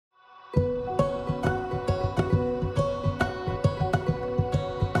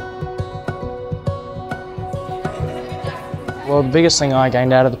Well, the biggest thing I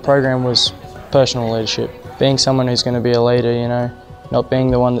gained out of the program was personal leadership. Being someone who's going to be a leader, you know, not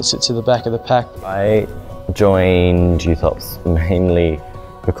being the one that sits at the back of the pack. I joined Youth Ops mainly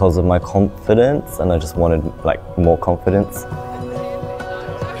because of my confidence, and I just wanted more confidence.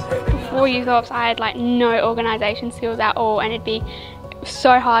 Before Youth Ops, I had no organisation skills at all, and it'd be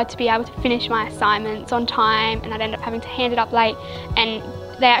so hard to be able to finish my assignments on time, and I'd end up having to hand it up late. And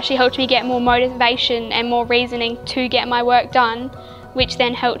they actually helped me get more motivation and more reasoning to get my work done, which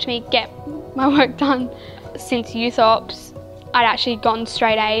then helped me get my work done. Since Youth Ops, I'd actually gotten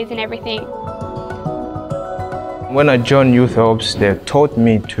straight A's and everything. When I joined Youth Ops, they taught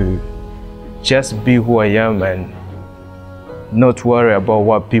me to just be who I am and not worry about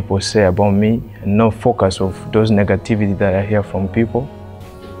what people say about me, and not focus on those negativity that I hear from people.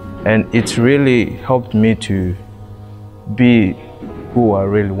 And it's really helped me to be who I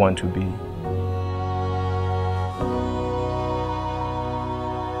really want to be.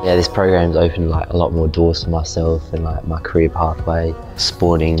 Yeah, this program's opened a lot more doors for myself and my career pathway.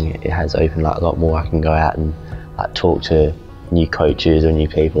 Sporting, it has opened a lot more. I can go out and talk to new coaches or new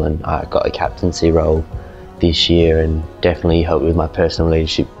people, and I got a captaincy role this year and definitely helped with my personal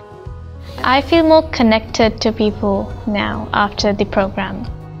leadership. I feel more connected to people now after the program.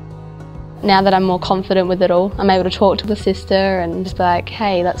 Now that I'm more confident with it all, I'm able to talk to the sister and just be like,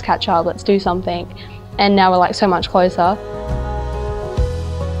 hey, let's catch up, let's do something. And now we're so much closer.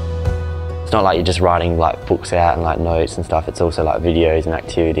 It's not like you're just writing books out and notes and stuff, it's also videos and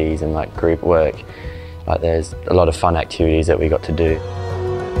activities and group work. There's a lot of fun activities that we got to do.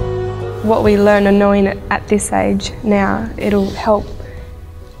 What we learn and knowing it at this age now, it'll help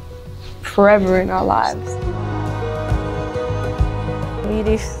forever in our lives.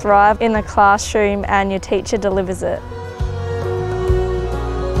 You thrive in the classroom and your teacher delivers it.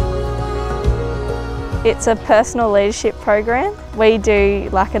 It's a personal leadership program. We do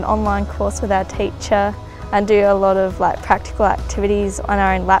an online course with our teacher and do a lot of practical activities on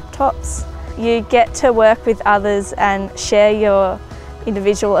our own laptops. You get to work with others and share your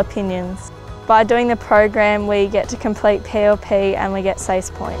individual opinions. By doing the program, we get to complete PLP and we get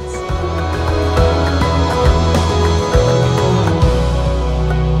SACE points.